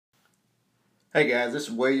Hey guys, this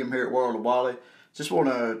is William here at World of Wally. Just want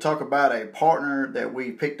to talk about a partner that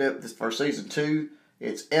we picked up for season 2.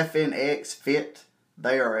 It's FNX Fit.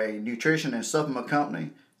 They are a nutrition and supplement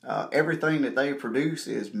company. Everything that they produce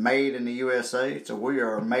is made in the USA. So we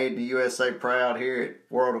are made in the USA proud here at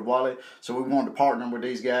World of Wally. So we wanted to partner with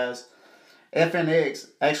these guys.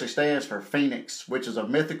 FNX actually stands for Phoenix, which is a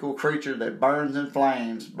mythical creature that burns in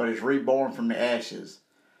flames but is reborn from the ashes.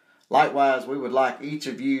 Likewise, we would like each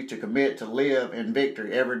of you to commit to live in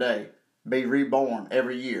victory every day. Be reborn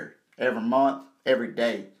every year, every month, every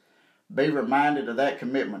day. Be reminded of that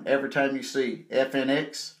commitment every time you see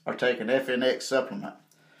FNX or take an FNX supplement.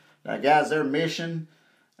 Now guys, their mission,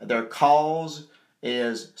 their cause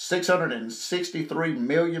is 663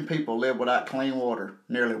 million people live without clean water,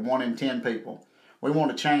 nearly 1 in 10 people. We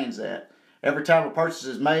want to change that. Every time a purchase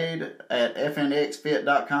is made at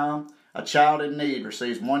fnxfit.com, a child in need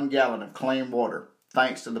receives 1 gallon of clean water,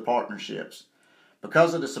 thanks to the partnerships.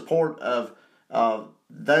 Because of the support of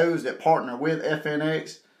those that partner with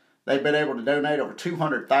FNX, they've been able to donate over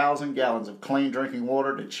 200,000 gallons of clean drinking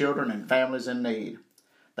water to children and families in need.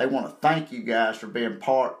 They want to thank you guys for being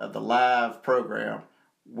part of the live program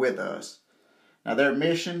with us. Now their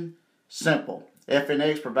mission, simple.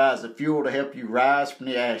 FNX provides the fuel to help you rise from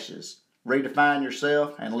the ashes, redefine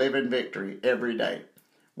yourself, and live in victory every day.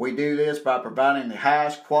 We do this by providing the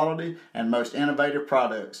highest quality and most innovative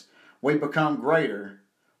products. We become greater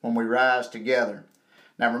when we rise together.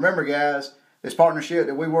 Now remember guys, this partnership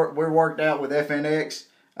that we're worked out with FNX,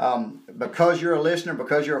 because you're a listener,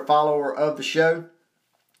 because you're a follower of the show,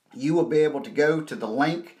 you will be able to go to the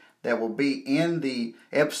link that will be in the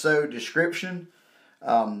episode description.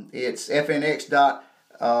 It's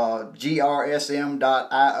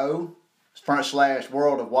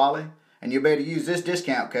fnx.grsm.io/World of Wally. And you'll be able to use this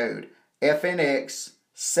discount code,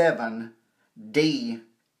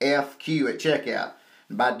 FNX7DFQ at checkout.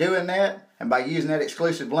 And by doing that, and by using that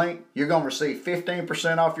exclusive link, you're going to receive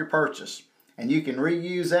 15% off your purchase. And you can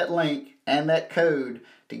reuse that link and that code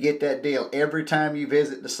to get that deal every time you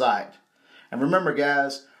visit the site. And remember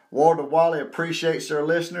guys, World of Wally appreciates their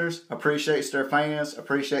listeners, appreciates their fans,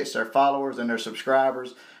 appreciates their followers and their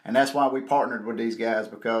subscribers. And that's why we partnered with these guys,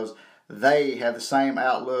 because they have the same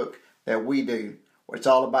outlook that we do. It's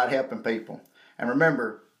all about helping people. And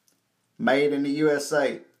remember, made in the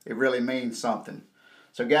USA, it really means something.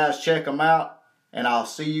 So guys, check them out, and I'll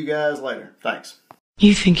see you guys later. Thanks.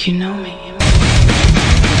 You think you know me?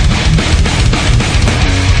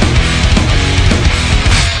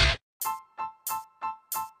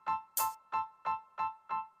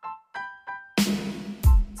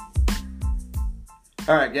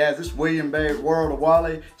 Alright guys, this is William Bay at World of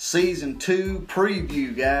Wally, Season 2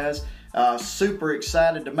 preview guys. Super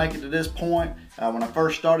excited to make it to this point. When I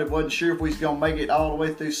first started, wasn't sure if we was going to make it all the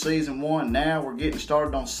way through Season 1. Now we're getting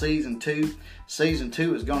started on Season 2. Season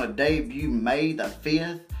 2 is going to debut May the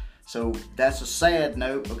 5th. So that's a sad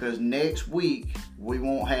note, because next week we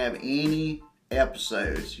won't have any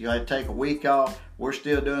episodes. You'll have to take a week off. We're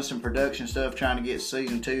still doing some production stuff, trying to get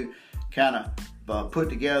Season 2 kind of put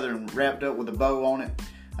together and wrapped up with a bow on it.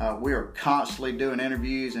 We are constantly doing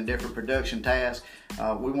interviews and different production tasks.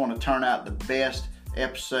 We want to turn out the best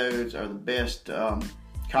episodes or the best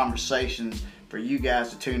conversations for you guys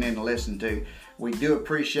to tune in and listen to. We do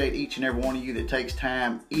appreciate each and every one of you that takes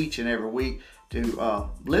time each and every week to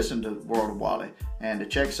listen to World of Wally and to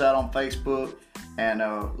check us out on Facebook. And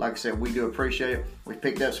like I said, we do appreciate it. We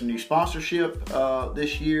picked up some new sponsorship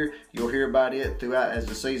this year. You'll hear about it throughout as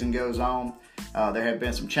the season goes on. There have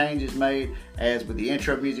been some changes made, as with the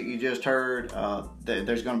intro music you just heard.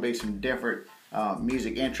 There's going to be some different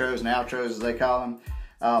music intros and outros, as they call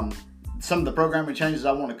them. Some of the programming changes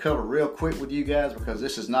I want to cover real quick with you guys, because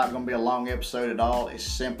this is not going to be a long episode at all. It's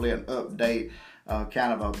simply an update,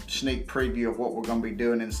 kind of a sneak preview of what we're going to be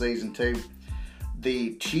doing in Season 2.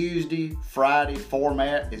 The Tuesday, Friday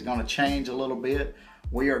format is going to change a little bit.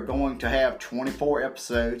 We are going to have 24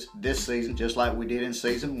 episodes this season, just like we did in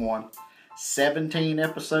Season 1. 17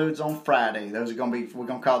 episodes on Friday. Those are going to be, we're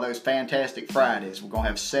going to call those Fantastic Fridays. We're going to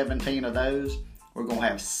have 17 of those. We're going to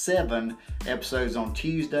have 7 episodes on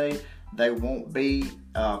Tuesday. They won't be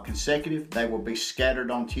consecutive. They will be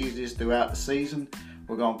scattered on Tuesdays throughout the season.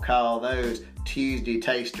 We're going to call those Tuesday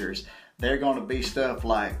Tasters. They're going to be stuff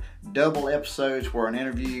like double episodes where an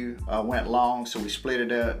interview went long, so we split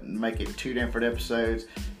it up and make it 2 different episodes,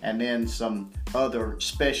 and then some other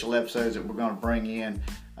special episodes that we're going to bring in,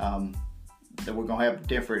 that we're going to have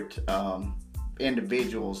different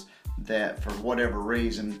individuals that, for whatever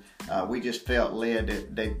reason, we just felt led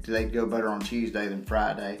that they'd go better on Tuesday than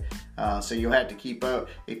Friday. So you'll have to keep up.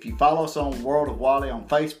 If you follow us on World of Wally on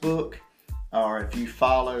Facebook, or if you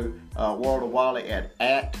follow World of Wally at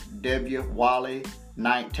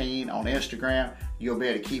WWally19 on Instagram, you'll be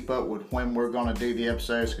able to keep up with when we're going to do the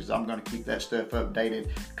episodes, because I'm going to keep that stuff updated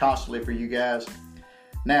constantly for you guys.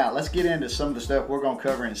 Now, let's get into some of the stuff we're going to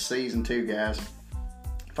cover in Season 2, guys.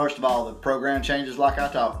 First of all, the program changes like I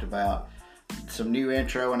talked about. Some new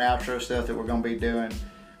intro and outro stuff that we're going to be doing.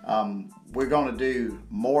 We're going to do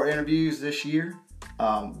more interviews this year.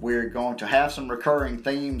 We're going to have some recurring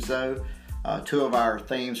themes, though. Two of our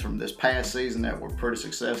themes from this past season that were pretty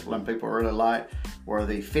successful and people really liked were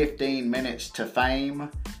the 15 Minutes to Fame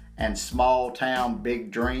and Small Town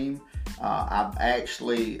Big Dream.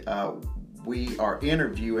 We are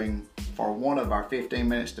interviewing for one of our 15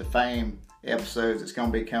 Minutes to Fame episodes. It's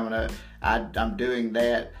going to be coming up. I'm doing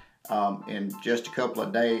that in just a couple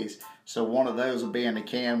of days. So one of those will be in the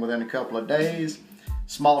can within a couple of days.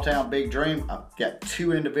 Small Town Big Dream, I've got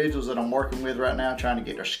 2 individuals that I'm working with right now trying to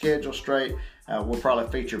get their schedule straight. We'll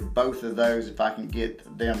probably feature both of those if I can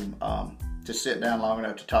get them to sit down long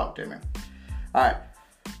enough to talk to me. Alright,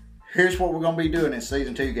 here's what we're going to be doing in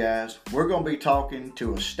Season 2, guys. We're going to be talking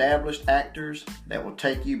to established actors that will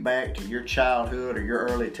take you back to your childhood or your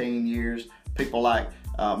early teen years. People like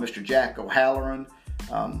Mr. Jack O'Halloran.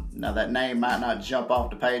 Now that name might not jump off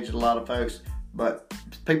the page to a lot of folks, but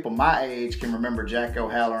people my age can remember Jack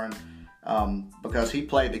O'Halloran because he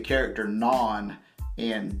played the character Non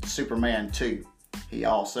in Superman 2. He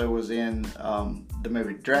also was in the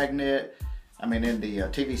movie Dragnet, in the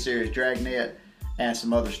TV series Dragnet, and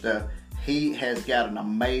some other stuff. He has got an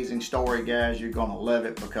amazing story, guys. You're going to love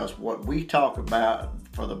it, because what we talk about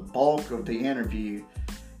for the bulk of the interview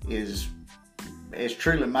is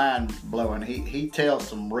truly mind-blowing. He tells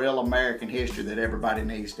some real American history that everybody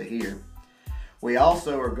needs to hear. We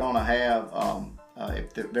also are going to have,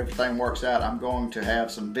 if everything works out, I'm going to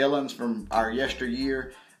have some villains from our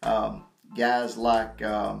yesteryear. Guys like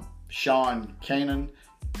Sean Kanan.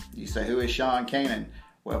 You say, who is Sean Kanan?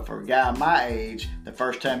 Well, for a guy my age, the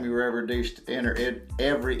first time we were ever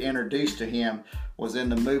introduced to him was in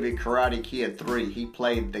the movie Karate Kid 3. He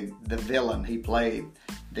played the villain. He played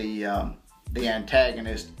the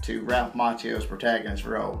antagonist to Ralph Macchio's protagonist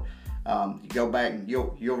role. You go back and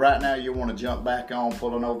you'll right now you'll want to jump back on,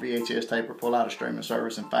 pull an old VHS tape or pull out a streaming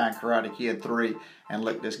service and find Karate Kid 3 and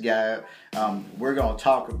look this guy up. We're going to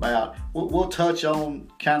talk about, we'll touch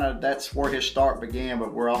on kind of, that's where his start began,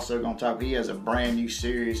 but we're also going to talk, he has a brand new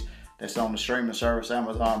series that's on the streaming service,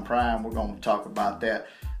 Amazon Prime. We're going to talk about that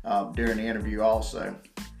during the interview also.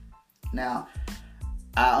 Now,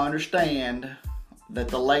 I understand that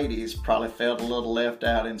the ladies probably felt a little left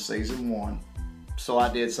out in Season 1. So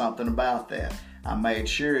I did something about that. I made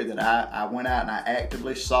sure that I went out and I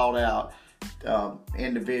actively sought out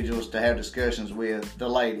individuals to have discussions with the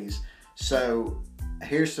ladies. So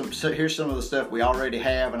here's some of the stuff we already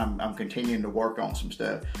have, and I'm continuing to work on some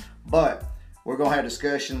stuff. But we're going to have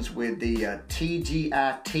discussions with the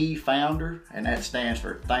TGIT founder, and that stands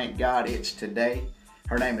for Thank God It's Today.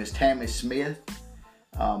 Her name is Tammy Smith.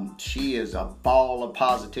 She is a ball of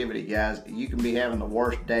positivity, guys. You can be having the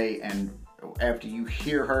worst day, and after you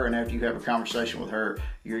hear her and after you have a conversation with her,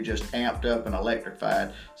 you're just amped up and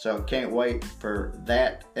electrified. So can't wait for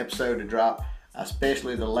that episode to drop,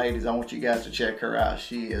 especially the ladies. I want you guys to check her out.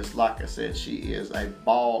 She is, like I said, she is a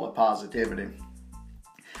ball of positivity.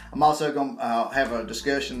 I'm also going to have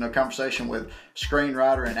a conversation with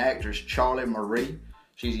screenwriter and actress Charlie Marie.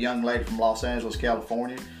 She's a young lady from Los Angeles,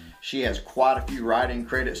 California. She has quite a few writing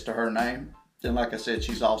credits to her name. And like I said,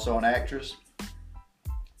 she's also an actress.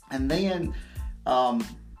 And then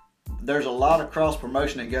there's a lot of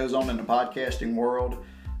cross-promotion that goes on in the podcasting world.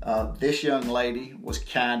 This young lady was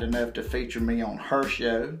kind enough to feature me on her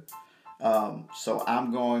show. So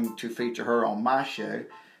I'm going to feature her on my show.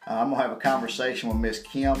 I'm going to have a conversation with Miss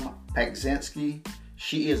Kim Pakzinski.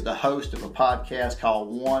 She is the host of a podcast called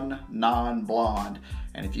One Non-Blonde.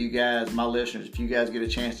 And if you guys, my listeners, if you guys get a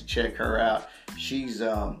chance to check her out, she's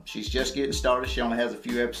just getting started. She only has a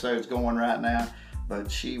few episodes going right now,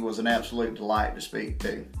 but she was an absolute delight to speak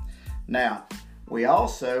to. Now, we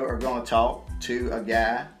also are going to talk to a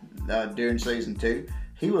guy during Season 2.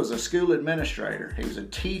 He was a school administrator. He was a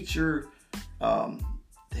teacher.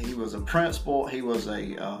 He was a principal. He was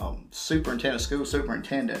a school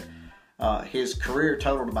superintendent. His career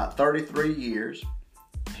totaled about 33 years.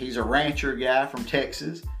 He's a rancher guy from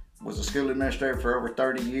Texas. Was a school administrator for over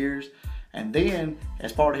 30 years. And then,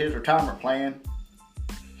 as part of his retirement plan,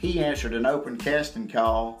 he answered an open casting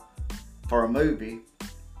call for a movie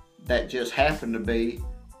that just happened to be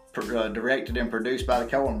directed and produced by the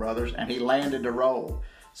Coen brothers, and he landed the role.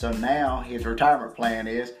 So now his retirement plan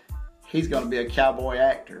is he's going to be a cowboy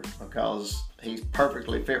actor because he's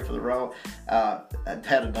perfectly fit for the role. I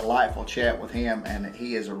had a delightful chat with him, and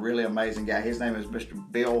he is a really amazing guy. His name is Mr.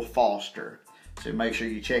 Bill Foster. So make sure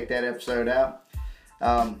you check that episode out.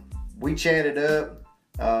 We chatted up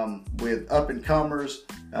with up-and-comers,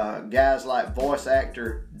 guys like voice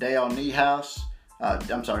actor Dale Niehaus,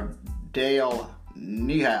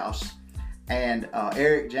 and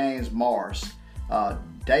Eric James Morris.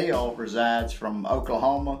 Dale resides from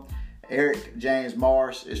Oklahoma. Eric James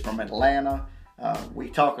Morris is from Atlanta. We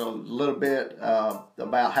talk a little bit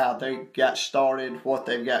about how they got started, what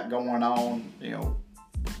they've got going on,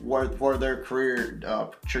 where their career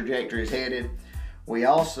trajectory is headed. We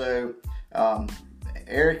also,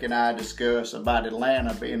 Eric and I discuss about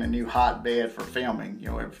Atlanta being a new hotbed for filming.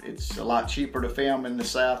 It's a lot cheaper to film in the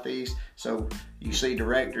Southeast, so you see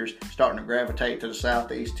directors starting to gravitate to the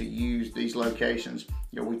Southeast to use these locations.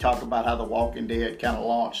 We talk about how The Walking Dead kind of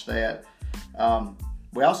launched that.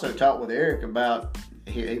 We also talked with Eric about,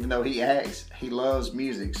 even though he acts, he loves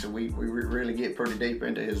music, so we really get pretty deep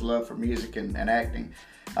into his love for music and acting.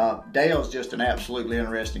 Dale's just an absolutely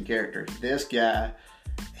interesting character. This guy,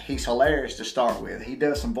 he's hilarious to start with. He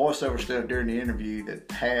does some voiceover stuff during the interview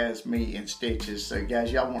that has me in stitches. So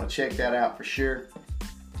guys, y'all want to check that out for sure.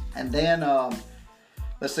 And then,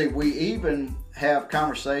 let's see, we even have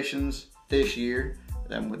conversations this year.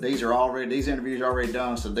 And these interviews are already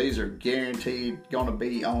done, so these are guaranteed going to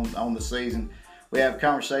be on the season. We have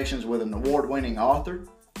conversations with an award-winning author,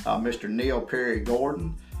 Mr. Neil Perry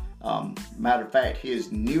Gordon. Matter of fact,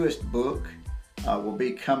 his newest book will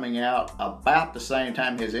be coming out about the same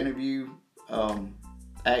time his interview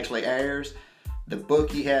actually airs. The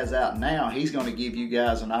book he has out now, he's going to give you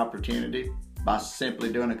guys an opportunity by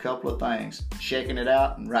simply doing a couple of things. Checking it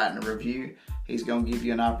out and writing a review. He's going to give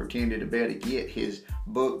you an opportunity to be able to get his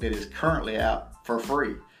book that is currently out for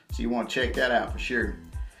free. So you want to check that out for sure.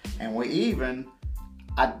 And we even,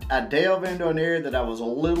 I delve into an area that I was a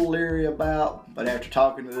little leery about, but after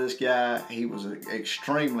talking to this guy, he was an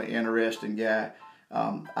extremely interesting guy.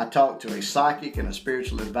 I talked to a psychic and a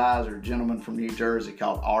spiritual advisor, a gentleman from New Jersey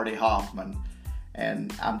called Artie Hoffman.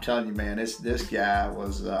 And I'm telling you, man, this guy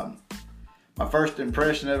was... my first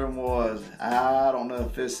impression of him was, I don't know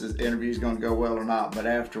if this interview is going to go well or not, but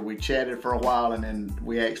after we chatted for a while and then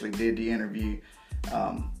we actually did the interview,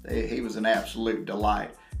 he was an absolute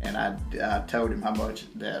delight. And I told him how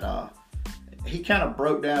much that he kind of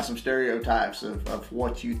broke down some stereotypes of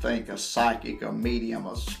what you think a psychic, a medium,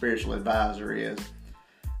 a spiritual advisor is.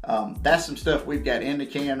 That's some stuff we've got in the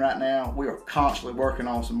can right now. We are constantly working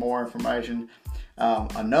on some more information.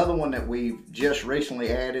 Another one that we've just recently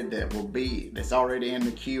added that's already in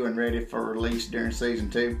the queue and ready for release during season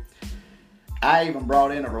 2. I even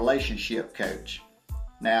brought in a relationship coach.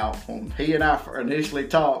 Now, when he and I initially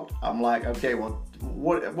talked, I'm like, okay, well,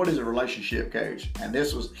 what is a relationship coach? And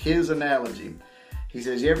this was his analogy. He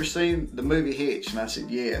says, you ever seen the movie Hitch? And I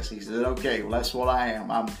said, yes. He said, okay, well, that's what I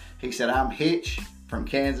am. He said, I'm Hitch from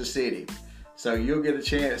Kansas City. So you'll get a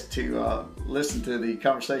chance to listen to the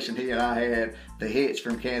conversation he and I had, the Hitch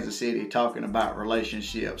from Kansas City, talking about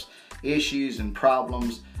relationships, issues and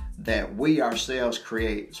problems that we ourselves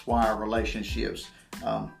create. It's why our relationships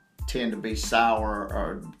tend to be sour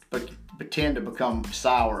or tend to become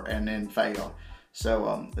sour and then fail.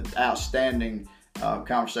 So outstanding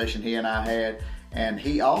conversation he and I had. And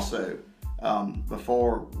he also,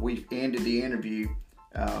 before we ended the interview,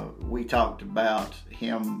 we talked about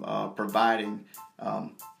him providing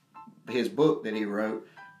his book that he wrote.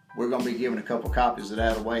 We're going to be giving a couple copies of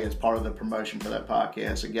that away as part of the promotion for that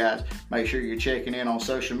podcast. So guys, make sure you're checking in on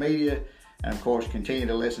social media, and of course continue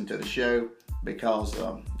to listen to the show because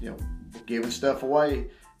we're giving stuff away,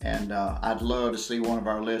 and I'd love to see one of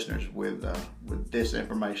our listeners with this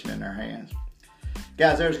information in their hands.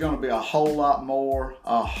 Guys, there's going to be a whole lot more.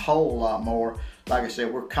 Like I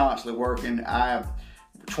said, we're constantly working. I have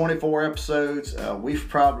 24 episodes. We've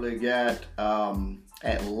probably got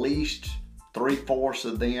at least 3/4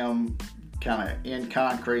 of them kind of in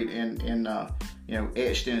concrete,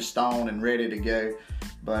 etched in stone and ready to go.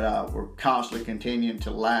 But we're constantly continuing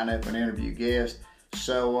to line up and interview guests.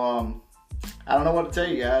 So I don't know what to tell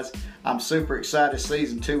you guys. I'm super excited.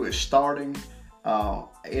 Season 2 is starting.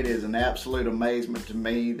 It is an absolute amazement to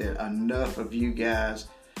me that enough of you guys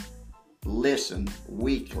listen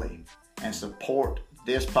weekly and support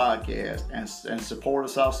this podcast and support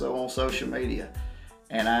us also on social media.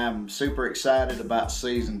 And I'm super excited about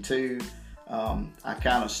season 2. I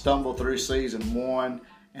kind of stumbled through season 1,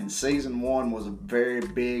 and season 1 was a very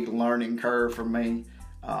big learning curve for me.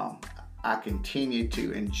 I continue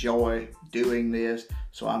to enjoy doing this,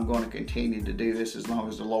 so I'm going to continue to do this as long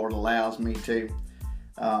as the Lord allows me to.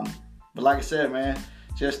 But like I said, man,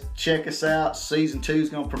 just check us out. Season 2 is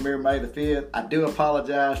going to premiere May the 5th. I do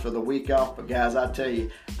apologize for the week off, but guys, I tell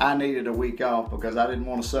you, I needed a week off because I didn't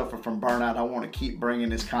want to suffer from burnout. I want to keep bringing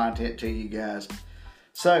this content to you guys.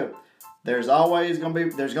 So, there's going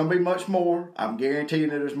to be much more. I'm guaranteeing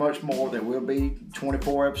that there's much more. There will be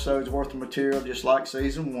 24 episodes worth of material just like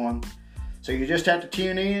season 1. So you just have to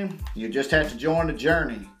tune in. You just have to join the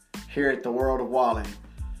journey here at the World of Wally.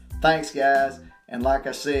 Thanks, guys. And like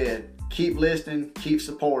I said, keep listening, keep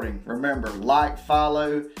supporting. Remember, like,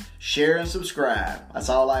 follow, share, and subscribe. That's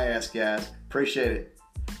all I ask, guys. Appreciate it.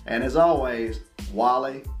 And as always,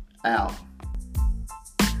 Wally out.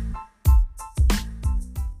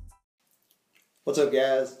 What's up,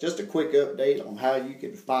 guys? Just a quick update on how you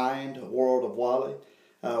can find World of Wally.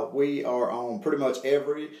 We are on pretty much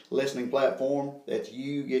every listening platform that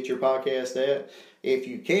you get your podcast at. If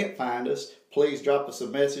you can't find us, please drop us a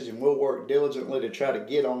message and we'll work diligently to try to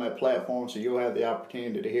get on that platform so you'll have the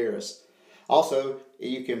opportunity to hear us. Also,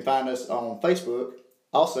 you can find us on Facebook,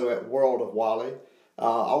 also at World of Wally.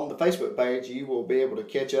 On the Facebook page, you will be able to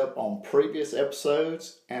catch up on previous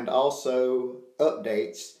episodes and also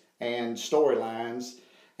updates and storylines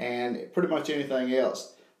and pretty much anything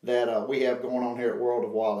else that we have going on here at World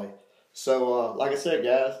of Wally. So, like I said,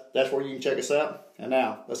 guys, that's where you can check us out. And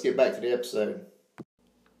now, let's get back to the episode.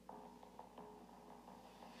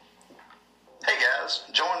 Hey guys,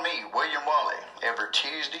 join me, William Wally, every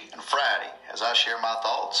Tuesday and Friday as I share my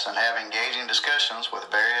thoughts and have engaging discussions with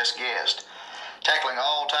various guests, tackling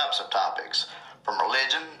all types of topics, from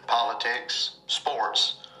religion, politics,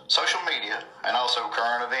 sports, social media, and also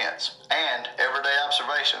current events, and everyday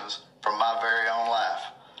observations from my very own life.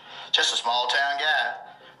 Just a small town guy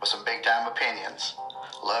with some big time opinions.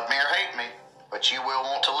 Love me or hate me, but you will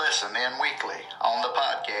want to listen in weekly on the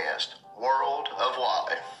podcast, World of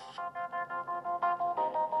Wally.